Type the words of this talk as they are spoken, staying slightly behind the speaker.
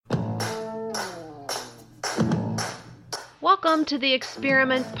Welcome to the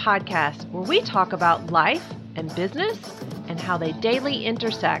Experiment Podcast, where we talk about life and business and how they daily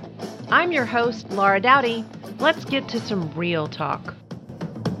intersect. I'm your host, Laura Dowdy. Let's get to some real talk.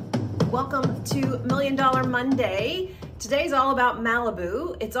 Welcome to Million Dollar Monday. Today's all about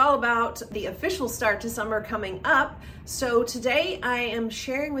Malibu. It's all about the official start to summer coming up. So today I am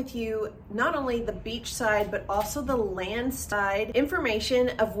sharing with you not only the beach side, but also the land side information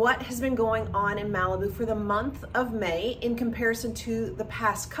of what has been going on in Malibu for the month of May in comparison to the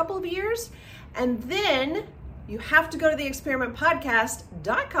past couple of years. And then you have to go to the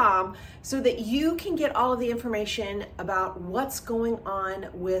experimentpodcast.com so that you can get all of the information about what's going on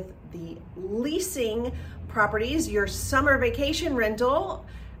with the leasing properties, your summer vacation rental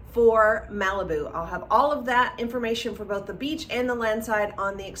for Malibu. I'll have all of that information for both the beach and the land side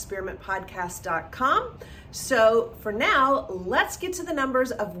on the experimentpodcast.com. So for now, let's get to the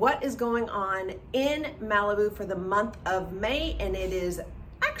numbers of what is going on in Malibu for the month of May, and it is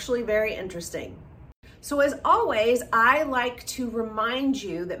actually very interesting. So as always, I like to remind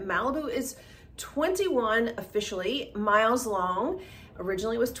you that Malibu is 21 officially miles long.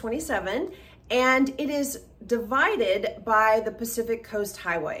 Originally it was 27, and it is divided by the Pacific Coast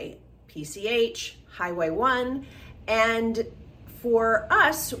Highway, PCH, Highway 1, and for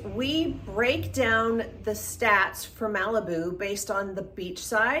us, we break down the stats for Malibu based on the beach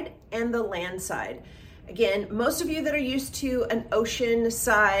side and the land side. Again, most of you that are used to an ocean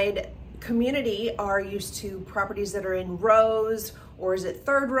side community are used to properties that are in rows, or is it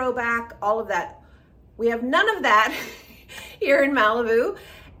third row back, all of that. We have none of that here in Malibu,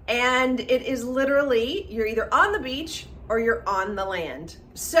 and it is literally, you're either on the beach or you're on the land.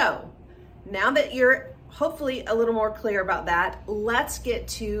 So now that you're hopefully a little more clear about that, let's get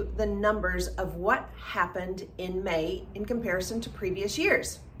to the numbers of what happened in May in comparison to previous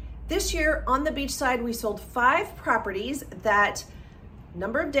years. This year on the beach side, we sold 5 properties that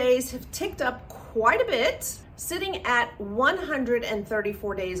number of days have ticked up quite a bit, sitting at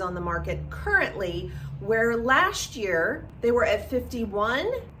 134 days on the market currently, where last year they were at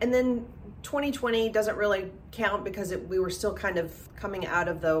 51, and then 2020 doesn't really count because we were still kind of coming out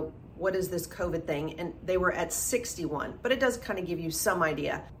of the what is this COVID thing, and they were at 61, but it does kind of give you some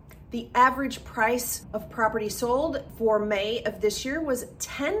idea. The average price of property sold for May of this year was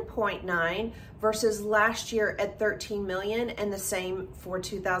 10.9 versus last year at 13 million, and the same for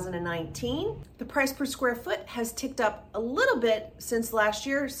 2019. The price per square foot has ticked up a little bit since last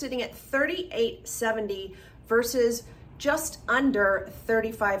year, sitting at $3,870 versus just under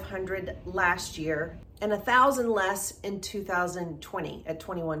 $3,500 last year, and $1,000 less in 2020 at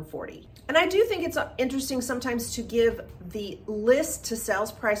 $2,140. And I do think it's interesting sometimes to give the list to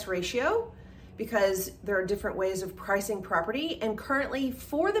sales price ratio, because there are different ways of pricing property. And currently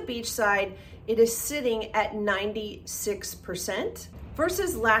for the beach side, it is sitting at 96%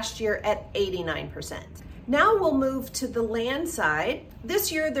 versus last year at 89%. Now we'll move to the land side.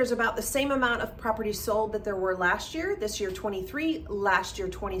 This year, there's about the same amount of properties sold that there were last year. This year, 23, last year,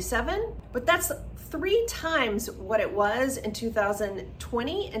 27. But that's 3 times what it was in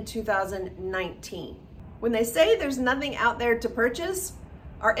 2020 and 2019. When they say there's nothing out there to purchase,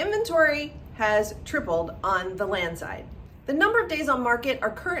 our inventory has tripled on the land side. The number of days on market are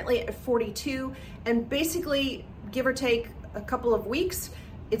currently at 42, and basically, give or take a couple of weeks,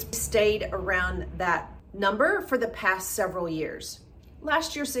 it's stayed around that number for the past several years.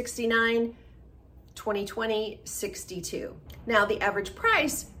 Last year, 69, 2020, 62. Now, the average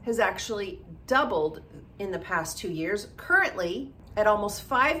price has actually doubled in the past 2 years, currently at almost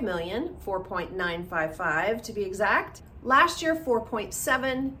 5 million, 4.955 to be exact. Last year,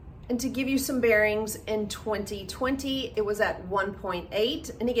 4.7. And to give you some bearings, in 2020, it was at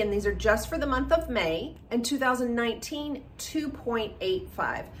 1.8. And again, these are just for the month of May. And 2019,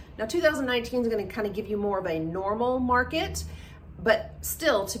 2.85. Now, 2019 is going to kind of give you more of a normal market, but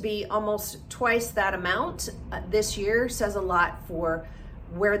still to be almost twice that amount this year says a lot for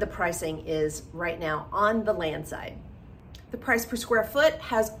where the pricing is right now on the land side. The price per square foot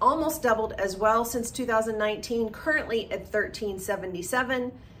has almost doubled as well since 2019, currently at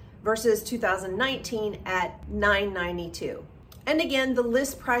 $1,377. versus 2019 at $992. And again, the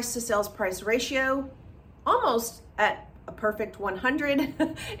list price to sales price ratio, almost at a perfect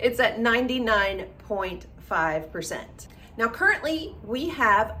 100. It's at 99.5%. Now, currently we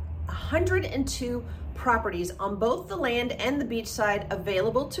have 102 properties on both the land and the beach side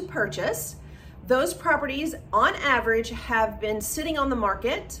available to purchase. Those properties on average have been sitting on the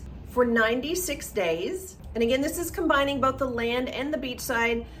market for 96 days. And again, this is combining both the land and the beach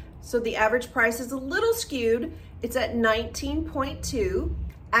side. So the average price is a little skewed. It's at 19.2.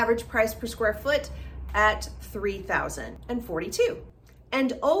 Average price per square foot at $3,042.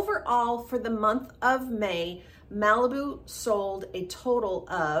 And overall, for the month of May, Malibu sold a total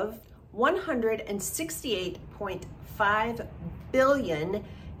of $168.5 billion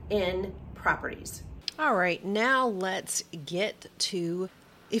in properties. All right, now let's get to,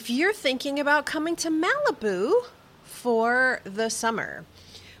 if you're thinking about coming to Malibu for the summer,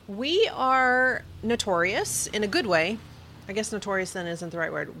 we are notorious in a good way. I guess notorious then isn't the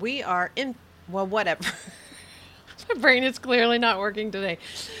right word. We are well, whatever. My brain is clearly not working today.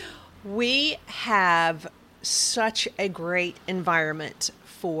 We have such a great environment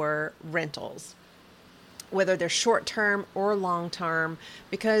for rentals, whether they're short-term or long-term,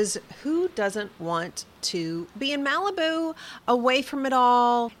 because who doesn't want to be in Malibu, away from it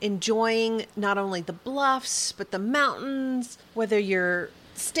all, enjoying not only the bluffs, but the mountains, whether you're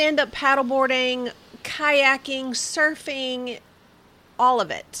stand-up paddleboarding, kayaking, surfing, all of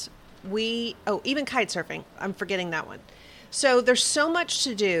it. Even kite surfing. I'm forgetting that one. So there's so much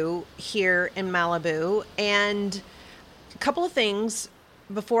to do here in Malibu, and a couple of things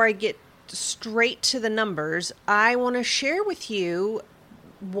before I get straight to the numbers. I want to share with you,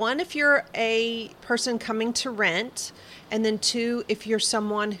 one, if you're a person coming to rent, and then two, if you're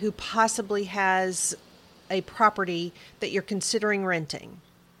someone who possibly has a property that you're considering renting.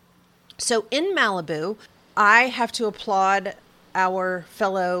 So in Malibu, I have to applaud our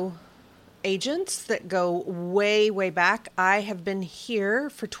fellow agents that go way, way back. I have been here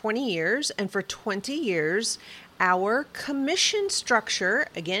for 20 years, and for 20 years, our commission structure,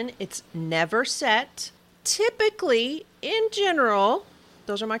 again, it's never set. Typically, in general,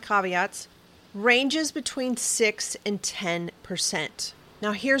 those are my caveats, ranges between 6 and 10%.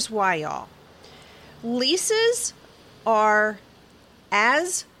 Now, here's why, y'all. Leases are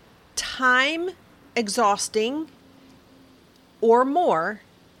as time exhausting or more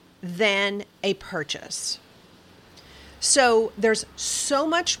than a purchase. So there's so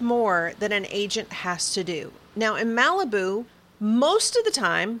much more that an agent has to do. Now in Malibu, most of the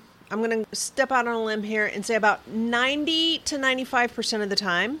time, I'm going to step out on a limb here and say about 90 to 95% of the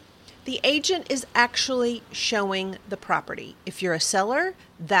time, the agent is actually showing the property. If you're a seller,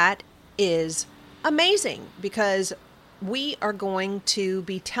 that is amazing, because we are going to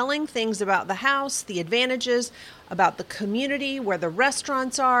be telling things about the house, the advantages, about the community, where the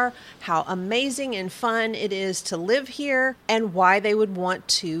restaurants are, how amazing and fun it is to live here, and why they would want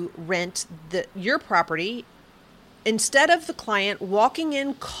to rent your property, instead of the client walking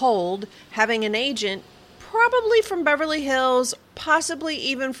in cold, having an agent probably from Beverly Hills, possibly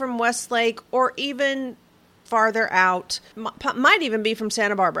even from Westlake, or even farther out, might even be from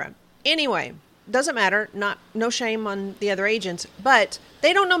Santa Barbara. Anyway, doesn't matter, no shame on the other agents, but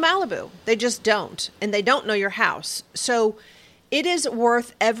they don't know Malibu. They just don't. And they don't know your house. So it is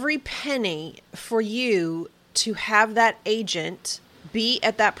worth every penny for you to have that agent be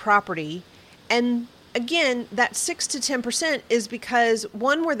at that property. And again, that 6 to 10% is because,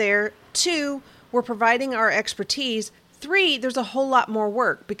 one, we're there, two, we're providing our expertise, three, there's a whole lot more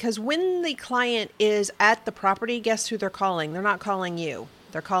work, because when the client is at the property, guess who they're calling? They're not calling you.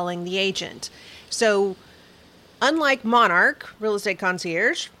 They're calling the agent. So unlike Monarch Real Estate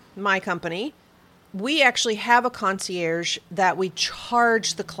Concierge, my company, we actually have a concierge that we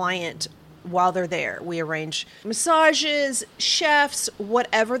charge the client while they're there. We arrange massages, chefs,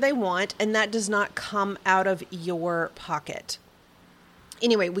 whatever they want, and that does not come out of your pocket.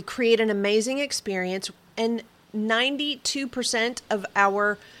 Anyway, we create an amazing experience, and 92% of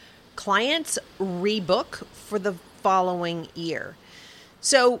our clients rebook for the following year.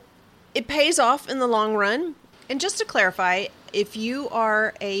 So it pays off in the long run. And just to clarify, if you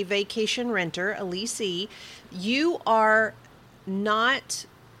are a vacation renter, a leasee, you are not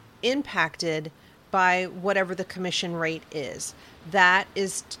impacted by whatever the commission rate is. That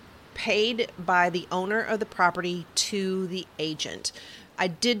is paid by the owner of the property to the agent. I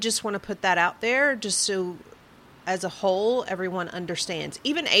did just want to put that out there just so as a whole everyone understands.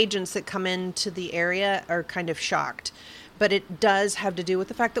 Even agents that come into the area are kind of shocked. But it does have to do with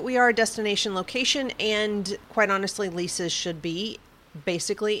the fact that we are a destination location, and quite honestly, leases should be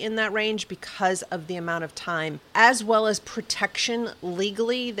basically in that range because of the amount of time, as well as protection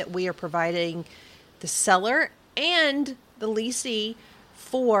legally that we are providing the seller and the leasee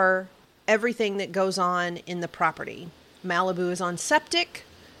for everything that goes on in the property. Malibu is on septic,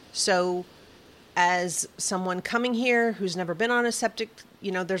 so as someone coming here who's never been on a septic,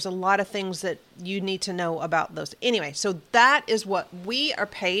 there's a lot of things that you need to know about those. Anyway, so that is what we are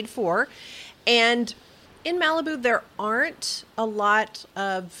paid for. And in Malibu, there aren't a lot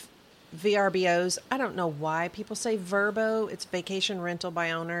of VRBOs. I don't know why people say VRBO. It's vacation rental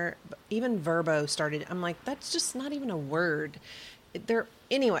by owner. But even VRBO started. I'm like, that's just not even a word.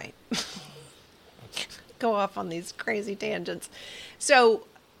 Anyway, go off on these crazy tangents. So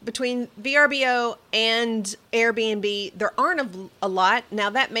between VRBO and Airbnb, there aren't a lot.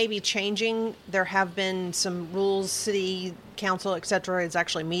 Now that may be changing. There have been some rules, city council, etc. is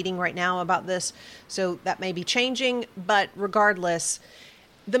actually meeting right now about this. So that may be changing. But regardless,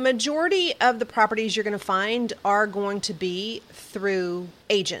 the majority of the properties you're going to find are going to be through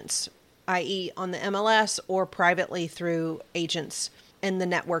agents, i.e. on the MLS or privately through agents in the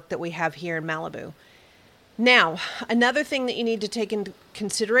network that we have here in Malibu. Now, another thing that you need to take into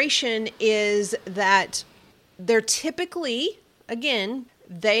consideration is that they're typically, again,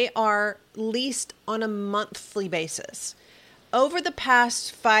 they are leased on a monthly basis. Over the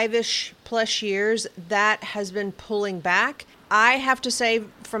past 5-ish plus years, that has been pulling back. I have to say,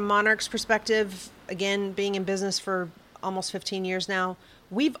 from Monarch's perspective, again, being in business for almost 15 years now,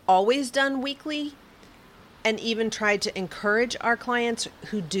 we've always done weekly and even tried to encourage our clients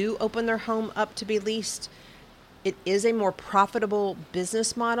who do open their home up to be leased. It is a more profitable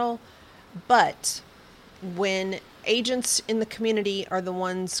business model, but when agents in the community are the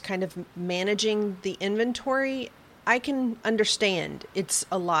ones kind of managing the inventory, I can understand it's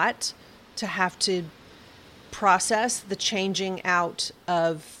a lot to have to process the changing out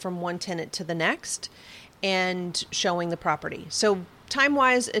of from one tenant to the next and showing the property. So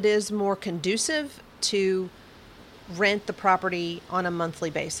time-wise, it is more conducive to rent the property on a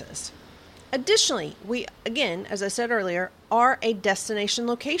monthly basis. Additionally, we, again, as I said earlier, are a destination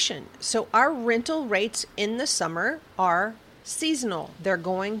location. So our rental rates in the summer are seasonal. They're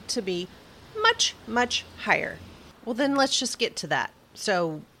going to be much, much higher. Well, then let's just get to that.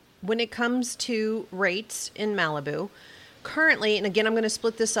 So when it comes to rates in Malibu, currently, and again, I'm going to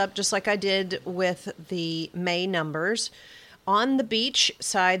split this up just like I did with the May numbers. On the beach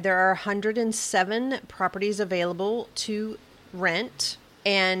side, there are 107 properties available to rent,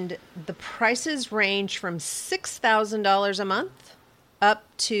 and the prices range from $6,000 a month up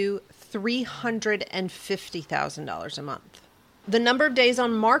to $350,000 a month. The number of days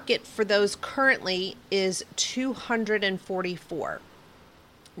on market for those currently is 244.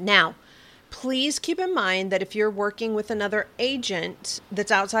 Now, please keep in mind that if you're working with another agent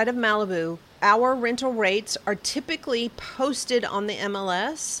that's outside of Malibu, our rental rates are typically posted on the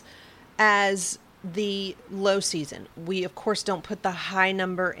MLS as the low season. We, of course, don't put the high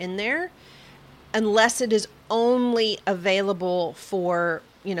number in there unless it is only available for,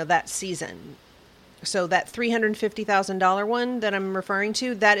 that season. So that $350,000 one that I'm referring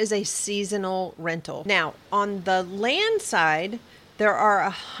to, that is a seasonal rental. Now, on the land side, there are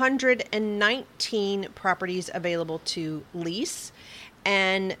 119 properties available to lease,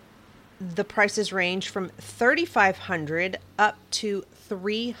 and the prices range from $3,500 up to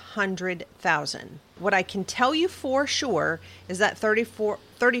 $300,000. What I can tell you for sure is that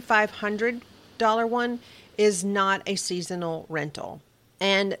 $3,500 one is not a seasonal rental.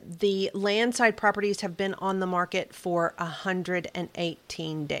 And the landside properties have been on the market for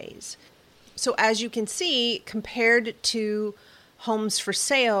 118 days. So as you can see, compared to homes for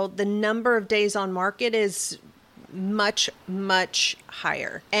sale, the number of days on market is much, much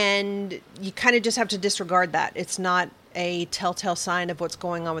higher. And you kind of just have to disregard that. It's not a telltale sign of what's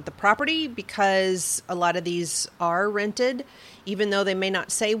going on with the property because a lot of these are rented. Even though they may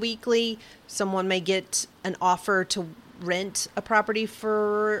not say weekly, someone may get an offer to rent a property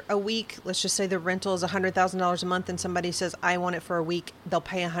for a week. Let's just say the rental is $100,000 a month and somebody says, I want it for a week. They'll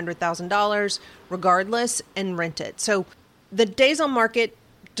pay $100,000 regardless and rent it. So the days on market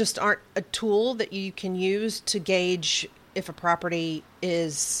just aren't a tool that you can use to gauge if a property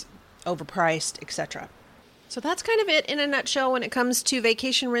is overpriced, etc. So that's kind of it in a nutshell when it comes to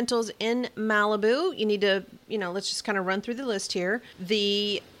vacation rentals in Malibu. You need to, let's just kind of run through the list here.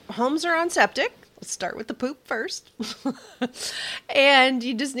 The homes are on septic. Let's start with the poop first. And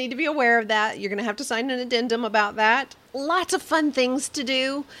you just need to be aware of that. You're going to have to sign an addendum about that. Lots of fun things to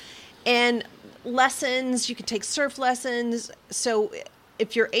do and lessons. You can take surf lessons. So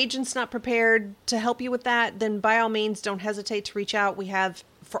if your agent's not prepared to help you with that, then by all means, don't hesitate to reach out. We have,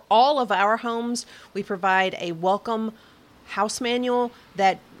 for all of our homes, we provide a welcome house manual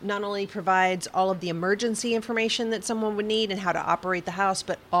that not only provides all of the emergency information that someone would need and how to operate the house,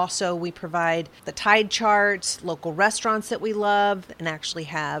 but also we provide the tide charts, local restaurants that we love and actually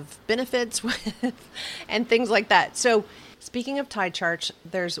have benefits with, and things like that. So speaking of tide charts,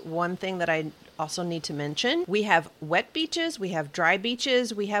 there's one thing that I also need to mention. We have wet beaches, we have dry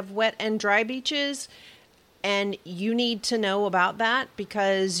beaches, we have wet and dry beaches. And you need to know about that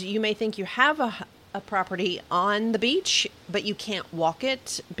because you may think you have a property on the beach, but you can't walk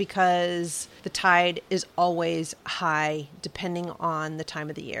it because the tide is always high depending on the time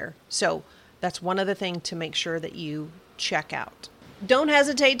of the year. So that's one other thing to make sure that you check out. Don't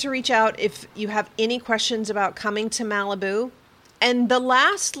hesitate to reach out if you have any questions about coming to Malibu. And the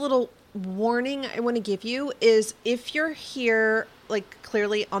last little warning I want to give you is if you're here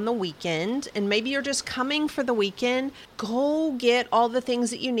clearly on the weekend and maybe you're just coming for the weekend, go get all the things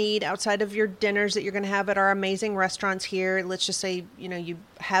that you need outside of your dinners that you're going to have at our amazing restaurants here. Let's just say, you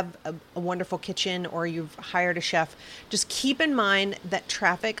have a wonderful kitchen or you've hired a chef. Just keep in mind that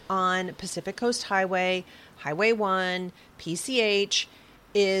traffic on Pacific Coast Highway, Highway 1, PCH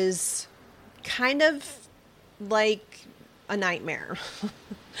is kind of like a nightmare.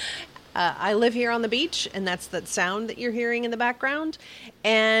 I live here on the beach, and that's that sound that you're hearing in the background.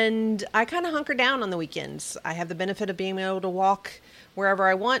 And I kind of hunker down on the weekends. I have the benefit of being able to walk wherever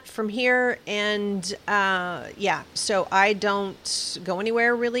I want from here. And so I don't go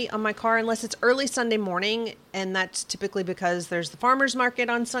anywhere really on my car unless it's early Sunday morning. And that's typically because there's the farmers market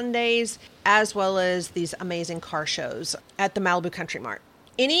on Sundays, as well as these amazing car shows at the Malibu Country Mart.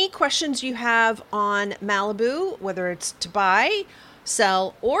 Any questions you have on Malibu, whether it's to buy,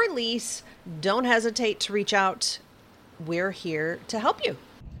 sell, or lease, don't hesitate to reach out. We're here to help you.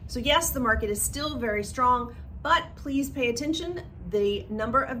 So yes, the market is still very strong, but please pay attention. The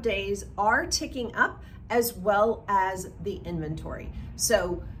number of days are ticking up as well as the inventory.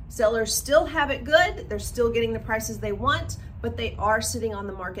 So sellers still have it good. They're still getting the prices they want, but they are sitting on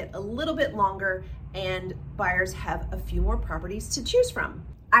the market a little bit longer and buyers have a few more properties to choose from.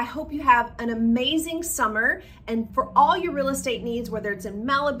 I hope you have an amazing summer, and for all your real estate needs, whether it's in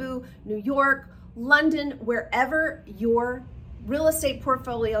Malibu, New York, London, wherever your real estate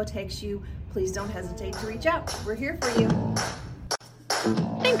portfolio takes you, please don't hesitate to reach out. We're here for you.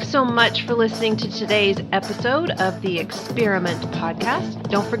 Thanks so much for listening to today's episode of the Experiment Podcast.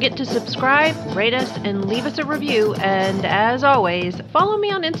 Don't forget to subscribe, rate us, and leave us a review. And as always, follow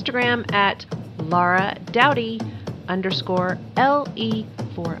me on Instagram at LauraDowdy_LE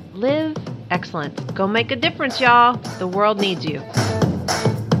for live excellence. Go make a difference, y'all. The world needs you.